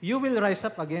 You will rise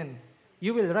up again.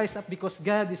 You will rise up because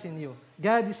God is in you.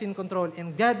 God is in control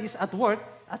and God is at work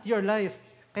at your life.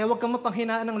 Kaya huwag kang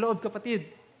mapanghinaan ng loob, kapatid.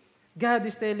 God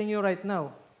is telling you right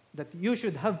now that you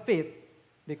should have faith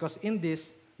because in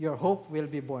this, your hope will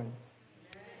be born.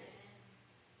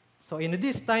 So in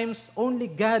these times, only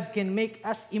God can make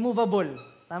us immovable.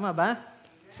 Tama ba?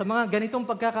 Sa mga ganitong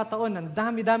pagkakataon, ang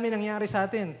dami-dami nangyari sa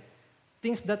atin.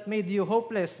 Things that made you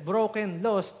hopeless, broken,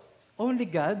 lost, only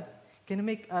God can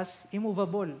make us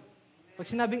immovable. Pag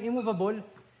sinabing immovable,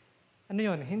 ano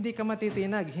yun? Hindi ka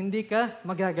matitinag, hindi ka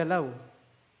magagalaw.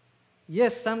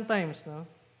 Yes, sometimes, no,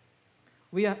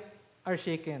 we are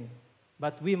shaken.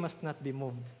 but we must not be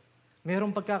moved. Merong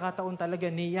pagkakataon talaga,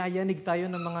 niyayanig tayo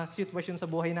ng mga sitwasyon sa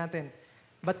buhay natin.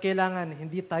 But kailangan,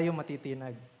 hindi tayo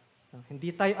matitinag.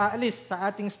 Hindi tayo aalis sa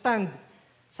ating stand,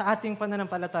 sa ating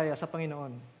pananampalataya sa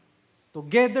Panginoon.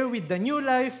 Together with the new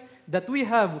life that we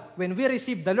have when we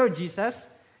receive the Lord Jesus,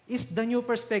 is the new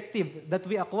perspective that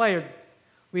we acquired.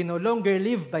 We no longer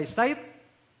live by sight,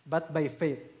 but by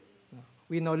faith.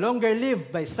 We no longer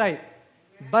live by sight,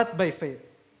 but by faith.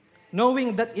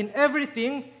 Knowing that in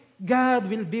everything, God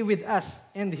will be with us,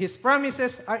 and His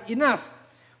promises are enough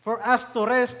for us to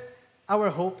rest our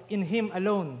hope in Him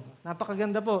alone.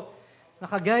 Napakaganda po.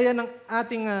 Nakagaya ng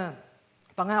ating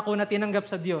pangako na tinanggap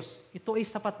sa Diyos, ito ay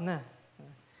sapat na.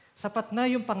 Sapat na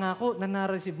yung pangako na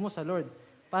na-receive mo sa Lord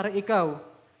para ikaw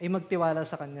ay magtiwala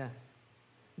sa Kanya.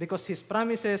 Because His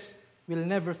promises will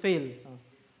never fail.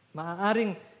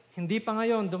 Maaaring hindi pa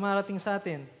ngayon dumarating sa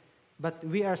atin, but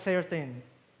we are certain,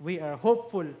 we are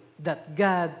hopeful that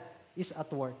God is at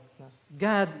work.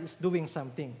 God is doing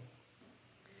something.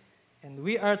 And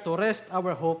we are to rest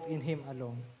our hope in Him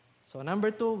alone. So number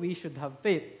 2, we should have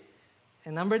faith.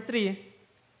 And number 3,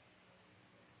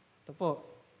 ito po,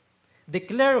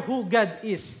 declare who God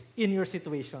is in your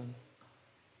situation.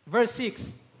 Verse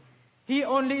 6, He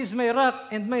only is my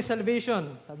rock and my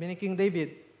salvation. Sabi ni King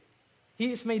David,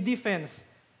 He is my defense.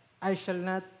 I shall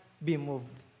not be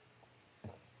moved.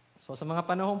 So sa mga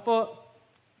panahon po,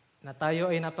 na tayo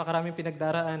ay napakaraming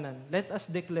pinagdaraanan, let us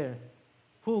declare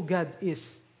who God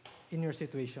is in your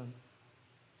situation.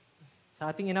 Sa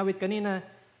ating inawit kanina,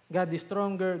 God is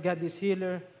stronger, God is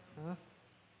healer.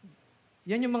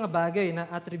 Yan yung mga bagay na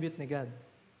attribute ni God.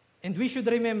 And we should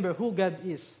remember who God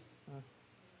is.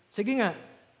 Sige nga,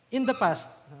 in the past,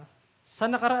 sa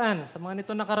nakaraan, sa mga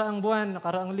nito nakaraang buwan,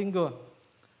 nakaraang linggo,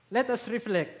 let us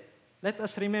reflect, let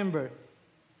us remember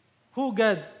who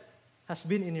God has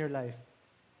been in your life.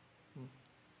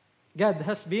 God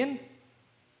has been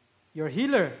your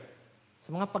healer.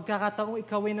 Sa mga pagkakataong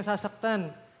ikaw ay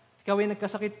nasasaktan, ikaw ay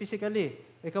nagkasakit physically,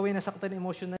 ikaw ay nasaktan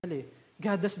emotionally,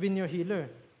 God has been your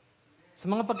healer. Sa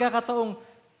mga pagkakataong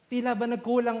tila ba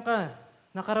nagkulang ka,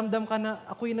 nakaramdam ka na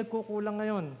ako'y nagkukulang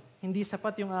ngayon, hindi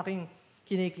sapat yung aking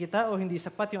kinikita o hindi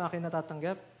sapat yung aking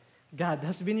natatanggap, God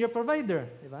has been your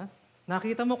provider. Di ba?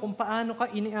 Nakita mo kung paano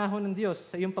ka iniahon ng Diyos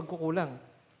sa iyong pagkukulang.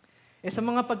 Sa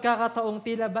mga pagkakataong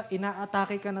tila ba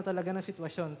inaatake ka na talaga ng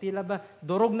sitwasyon, tila ba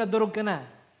durog ka na,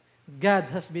 God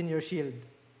has been your shield.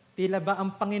 Tila ba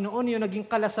ang Panginoon yung naging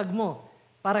kalasag mo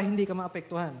para hindi ka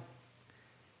maapektuhan.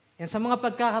 Sa mga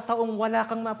pagkakataong wala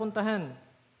kang mapuntahan,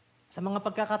 sa mga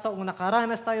pagkakataong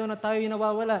nakaranas tayo na tayo'y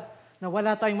nawawala, na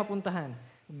wala tayong mapuntahan,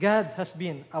 God has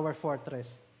been our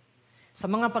fortress. Sa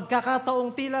mga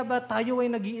pagkakataong tila ba tayo ay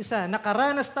nag-iisa,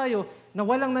 nakaranas tayo na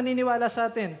walang naniniwala sa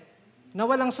atin, na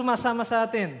walang sumasama sa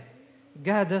atin,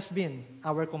 God has been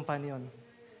our companion.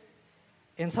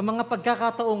 And sa mga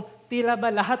pagkakataong tila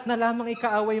ba lahat na lamang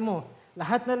ikaaway mo,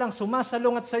 lahat na lang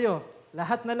sumasalungat sa'yo,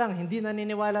 lahat na lang hindi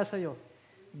naniniwala sa'yo,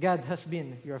 God has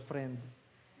been your friend.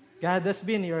 God has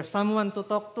been your someone to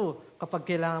talk to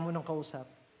kapag kailangan mo ng kausap.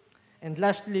 And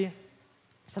lastly,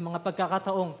 sa mga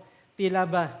pagkakataong tila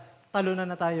ba talunan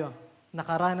na tayo,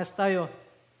 nakaranas tayo,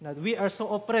 na we are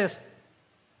so oppressed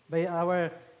by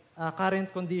our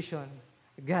current condition,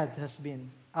 God has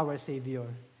been our Savior.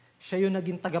 Siya yung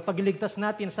naging tagapagligtas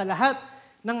natin sa lahat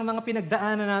ng mga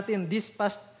pinagdaanan natin this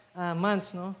past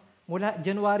months, no? Mula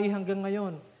January hanggang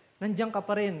ngayon. Nandiyan ka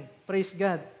pa rin. Praise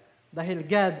God. Dahil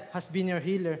God has been your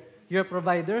healer, your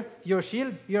provider, your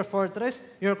shield, your fortress,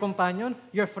 your companion,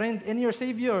 your friend, and your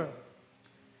Savior.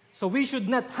 So we should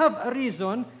not have a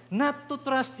reason not to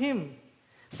trust Him.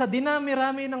 Sa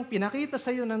dinami-rami ng pinakita sa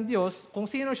iyo ng Diyos, kung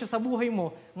sino siya sa buhay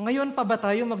mo, ngayon pa ba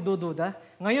tayo magdududa?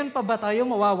 Ngayon pa ba tayo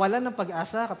mawawalan ng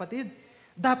pag-asa, kapatid?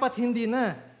 Dapat hindi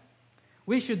na.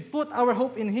 We should put our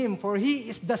hope in Him, for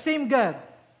He is the same God.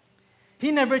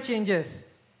 He never changes.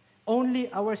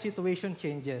 Only our situation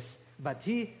changes, but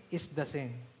He is the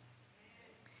same.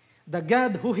 The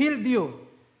God who healed you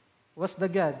was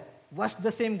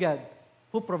the same God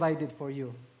who provided for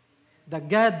you. The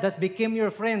God that became your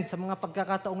friend sa mga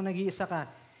pagkakataong nag-iisa ka,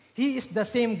 He is the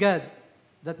same God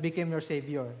that became your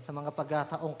Savior sa mga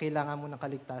pagkakataong kailangan mo ng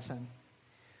kaligtasan.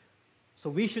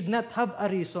 So we should not have a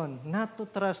reason not to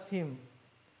trust Him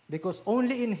because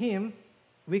only in Him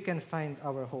we can find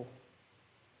our hope.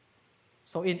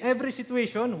 So in every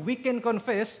situation, we can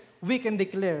confess, we can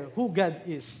declare who God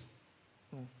is.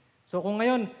 So kung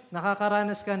ngayon,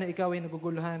 nakakaranas ka na ikaw ay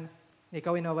naguguluhan, na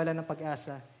ikaw ay nawalan ng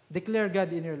pag-asa, declare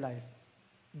God in your life.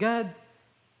 God,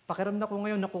 pakiramdam ko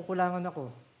ngayon, nakukulangan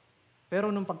ako.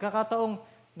 Pero nung pagkakataong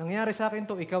nangyari sa akin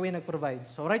to, ikaw ay nag-provide.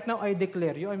 So right now, I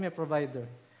declare, you are my provider.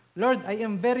 Lord, I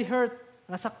am very hurt.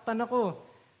 Nasaktan ako.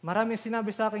 Maraming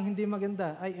sinabi sa akin hindi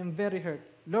maganda. I am very hurt.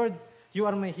 Lord, you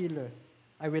are my healer.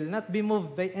 I will not be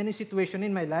moved by any situation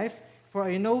in my life, for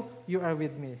I know you are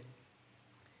with me.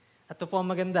 At ito po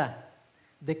ang maganda.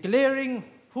 Declaring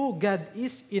who God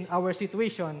is in our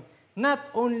situation not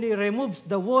only removes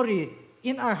the worry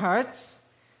in our hearts,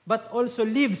 but also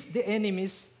leaves the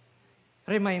enemies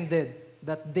reminded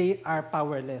that they are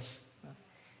powerless.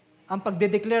 Ang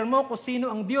pagde-declare mo kung sino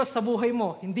ang Diyos sa buhay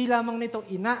mo, hindi lamang nito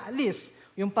inaalis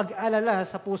yung pag-alala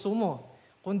sa puso mo,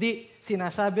 kundi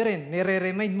sinasabi rin,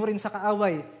 nire-remind mo rin sa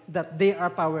kaaway that they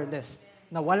are powerless.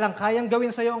 Na walang kayang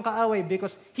gawin sa iyo ang kaaway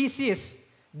because he sees,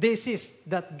 they sees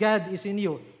that God is in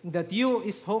you, that you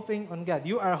is hoping on God.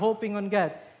 You are hoping on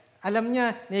God. Alam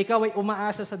niya na ikaw ay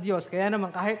umaasa sa Diyos. Kaya naman,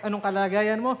 kahit anong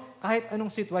kalagayan mo, kahit anong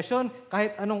sitwasyon,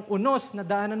 kahit anong unos na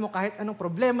daanan mo, kahit anong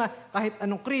problema, kahit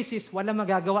anong krisis, wala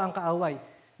magagawa ang kaaway.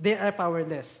 They are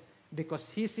powerless because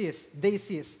he sees, they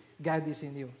sees, God is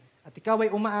in you. At ikaw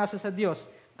ay umaasa sa Diyos,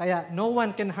 kaya no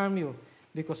one can harm you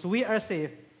because we are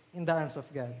safe in the arms of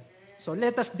God. So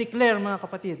let us declare, mga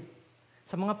kapatid,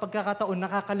 sa mga pagkakataon,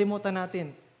 nakakalimutan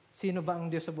natin, sino ba ang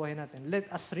Diyos sa buhay natin?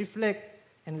 Let us reflect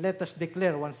and let us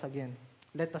declare once again.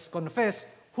 Let us confess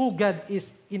who God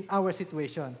is in our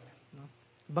situation. No?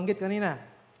 Banggit kanina,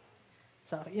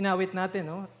 sa inawit natin,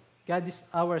 no? God is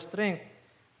our strength.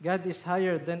 God is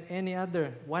higher than any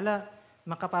other. Wala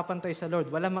makapapantay sa Lord.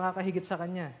 Wala makakahigit sa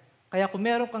Kanya. Kaya kung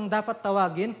meron kang dapat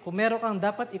tawagin, kung meron kang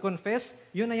dapat i-confess,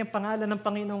 yun ay ang pangalan ng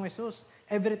Panginoong Yesus.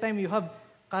 Every time you have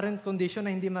current condition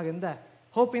na hindi maganda.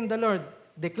 Hope in the Lord.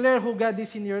 Declare who God is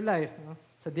in your life. No?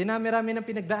 Sa dinami-rami ng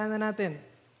pinagdaanan natin,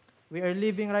 we are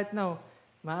living right now.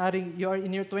 Maaring you are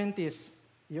in your 20s,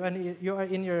 you are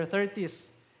in your 30s,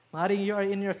 maaring you are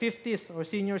in your 50s or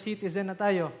senior citizen na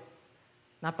tayo.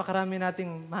 Napakarami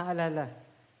nating maaalala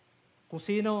kung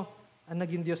sino ang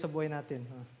naging Diyos sa buhay natin.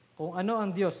 Kung ano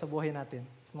ang Diyos sa buhay natin.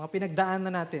 Sa mga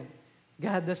pinagdaanan natin,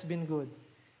 God has been good.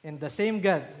 And the same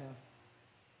God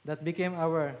that became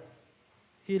our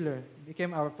healer,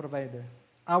 became our provider.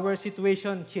 Our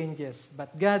situation changes,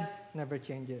 but God never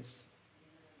changes.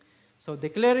 So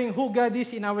declaring who God is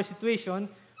in our situation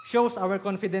shows our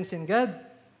confidence in God.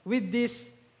 With this,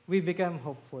 we become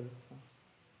hopeful.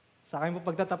 Sa akin po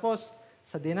pagtatapos,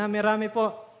 sa dinami-rami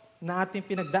po na ating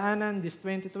pinagdaanan this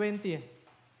 2020,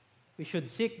 we should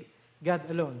seek God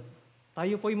alone.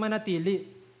 Tayo po'y manatili.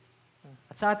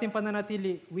 At sa ating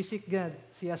pananatili, we seek God.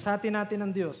 Siyasatin natin ang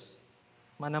Diyos.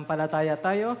 Manampalataya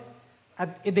tayo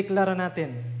at ideklara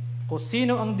natin kung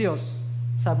sino ang Diyos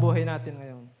sa buhay natin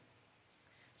ngayon.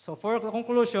 So for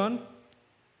conclusion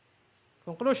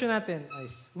natin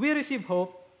is, we receive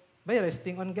hope by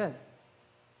resting on God.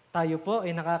 Tayo po ay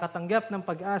nakakatanggap ng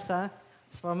pag-asa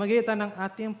sa pamamagitan ng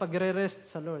ating pagre-rest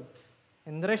sa Lord.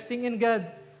 And resting in God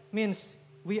means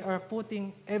we are putting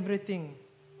everything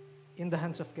in the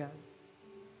hands of God.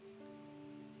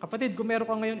 Kapatid, kung meron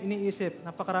ka ngayon iniisip,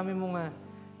 napakarami mong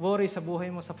worry sa buhay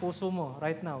mo, sa puso mo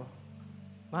right now.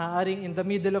 Maaaring in the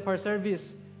middle of our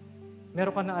service,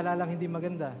 meron ka naalalang hindi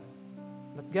maganda.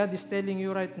 But God is telling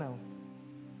you right now,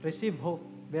 receive hope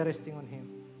by resting on Him.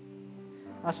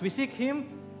 As we seek Him,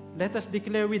 let us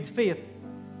declare with faith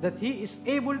that He is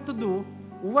able to do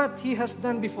what He has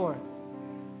done before.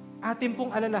 Atin pong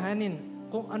alalahanin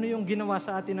kung ano yung ginawa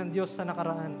sa atin ng Diyos sa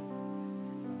nakaraan.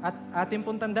 At atin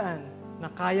pong tandaan na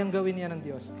kayang gawin yan ng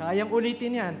Diyos. Kayang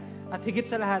ulitin yan. At higit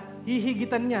sa lahat,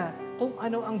 hihigitan niya kung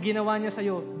ano ang ginawa niya sa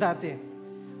iyo dati.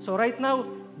 So right now,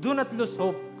 do not lose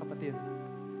hope, kapatid.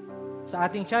 Sa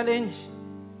ating challenge,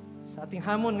 sa ating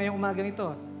hamon ngayong umagang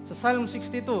ito, sa Psalm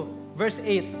 62, verse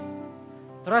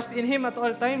 8, trust in Him at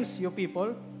all times, you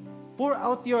people. Pour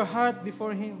out your heart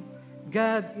before Him.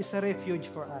 God is a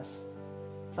refuge for us.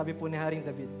 Sabi po ni Haring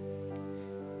David.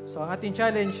 So ang ating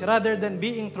challenge, rather than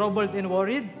being troubled and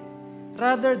worried,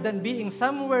 rather than being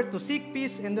somewhere to seek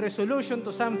peace and resolution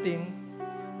to something,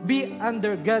 be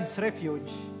under God's refuge,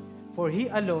 for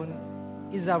He alone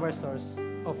is our source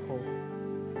of hope.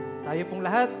 Tayo pong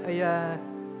lahat ay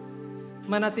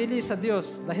manatili sa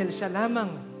Diyos dahil Siya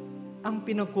lamang ang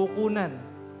pinagkukunan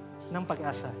ng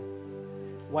pag-asa.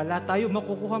 Wala tayo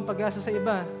makukuhang pag-asa sa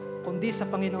iba, kundi sa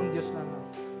Panginoong Diyos lamang.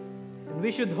 And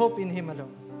we should hope in Him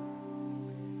alone.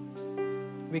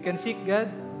 We can seek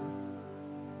God,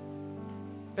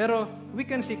 pero we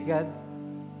can seek God,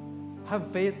 have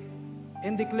faith,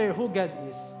 and declare who God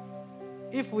is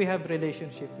if we have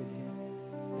relationship with Him.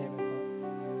 Amen po.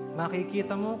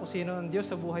 Makikita mo kung sino ang Diyos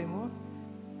sa buhay mo,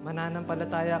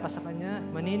 mananampalataya ka sa Kanya,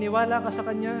 maniniwala ka sa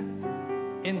Kanya,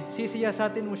 and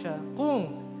sisiyasatin mo siya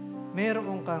kung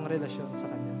meron kang relasyon sa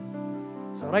Kanya.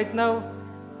 So right now,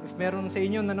 if meron sa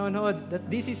inyo nanonood, that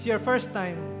this is your first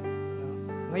time,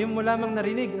 ngayon mo lamang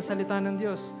narinig ang salita ng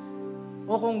Diyos.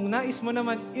 O kung nais mo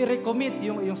naman, i-recommit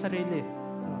yung iyong sarili.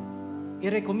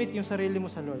 I-recommit yung sarili mo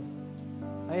sa Lord.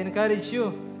 I encourage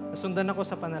you, nasundan ako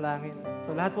sa panalangin.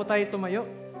 So lahat po tayo tumayo.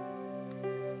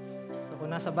 So kung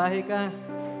nasa bahay ka,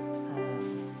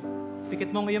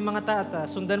 pikit mo ang iyong mga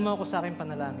taat, sundan mo ako sa aking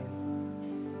panalangin.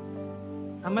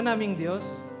 Ama naming Diyos,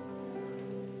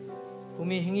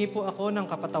 humihingi po ako ng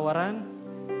kapatawaran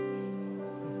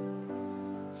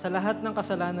sa lahat ng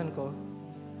kasalanan ko,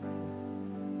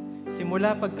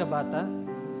 simula pagkabata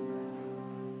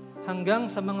hanggang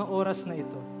sa mga oras na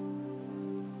ito.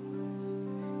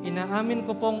 Inaamin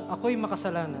ko pong ako'y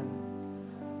makasalanan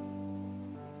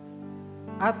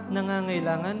at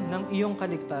nangangailangan ng iyong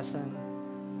kaligtasan.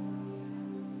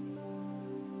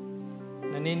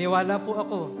 Naniniwala po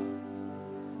ako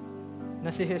na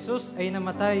si Jesus ay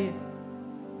namatay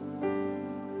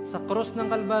sa krus ng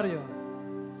Kalbaryo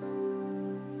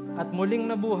at muling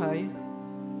nabuhay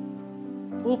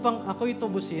upang ako'y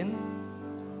tubusin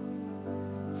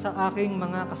sa aking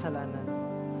mga kasalanan.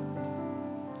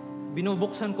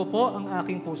 Binubuksan ko po ang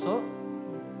aking puso.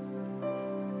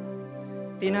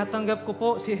 Tinatanggap ko po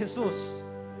si Jesus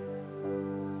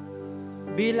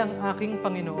bilang aking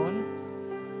Panginoon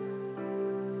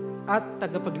at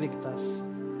tagapagligtas.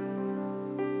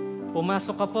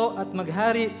 Pumasok ka po at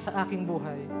maghari sa aking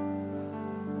buhay.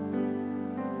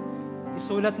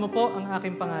 Isulat mo po ang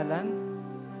aking pangalan.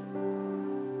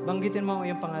 Banggitin mo ang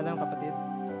iyong pangalan, kapatid.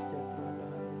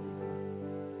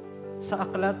 Sa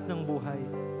aklat ng buhay.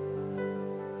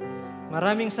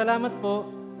 Maraming salamat po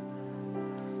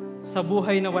sa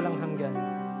buhay na walang hanggan.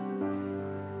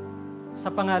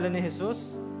 Sa pangalan ni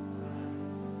Jesus.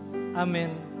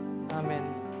 Amen. Amen.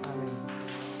 Amen.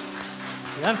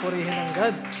 Yan, purihin ang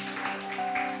God.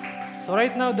 So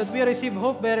right now that we receive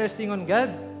hope by resting on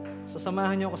God, so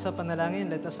samahan niyo ako sa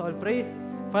panalangin. Let us all pray.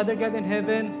 Father God in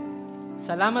heaven,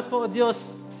 salamat po o Diyos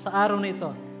sa araw na ito.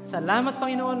 Salamat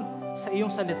Panginoon sa iyong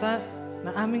salita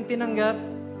na aming tinanggap,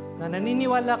 na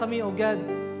naniniwala kami o God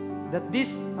that these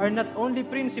are not only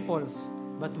principles,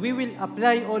 but we will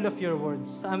apply all of your words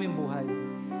sa aming buhay.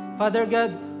 Father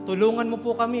God, tulungan mo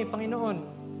po kami, Panginoon,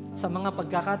 sa mga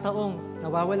pagkakataong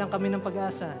nawawalan kami ng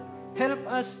pag-asa. Help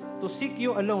us to seek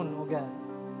you alone, O God.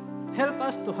 Help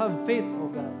us to have faith, O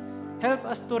God. Help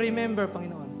us to remember,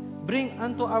 Panginoon. Bring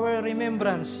unto our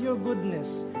remembrance your goodness,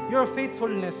 your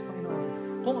faithfulness, Panginoon.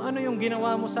 Kung ano yung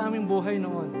ginawa mo sa aming buhay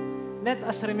noon, let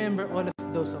us remember all of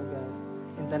those, O God.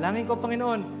 And dalangin ko,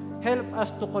 Panginoon, help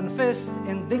us to confess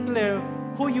and declare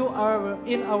who you are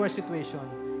in our situation.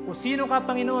 Kung sino ka,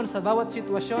 Panginoon, sa bawat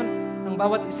sitwasyon ng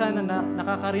bawat isa na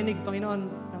nakakarinig, Panginoon,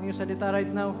 ng iyong salita right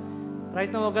now. Right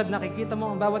now, O God, nakikita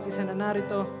mo ang bawat isa na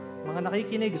narito, mga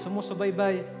nakikinig,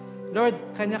 sumusubaybay. Lord,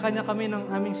 kanya-kanya kami ng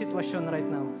aming sitwasyon right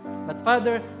now. But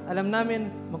Father, alam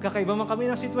namin, magkakaiba man kami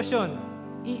ng sitwasyon,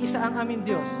 iisa ang aming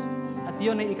Diyos, at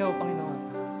iyon ay Ikaw, Panginoon.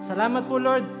 Salamat po,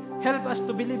 Lord. Help us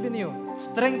to believe in you.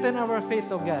 Strengthen our faith,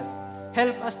 O God.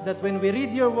 Help us that when we read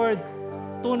your word,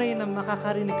 tunay na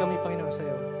makakarinig kami, Panginoon, sa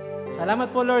iyo. Salamat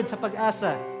po, Lord, sa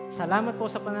pag-asa. Salamat po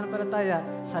sa pananampalataya.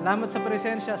 Salamat sa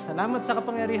presensya. Salamat sa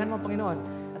kapangyarihan mo, Panginoon.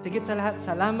 At higit sa lahat,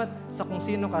 salamat sa kung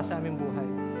sino ka sa aming buhay.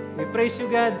 We praise you,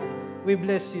 God. We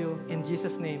bless you in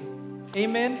Jesus' name.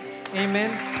 Amen, amen,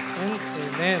 and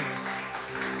amen.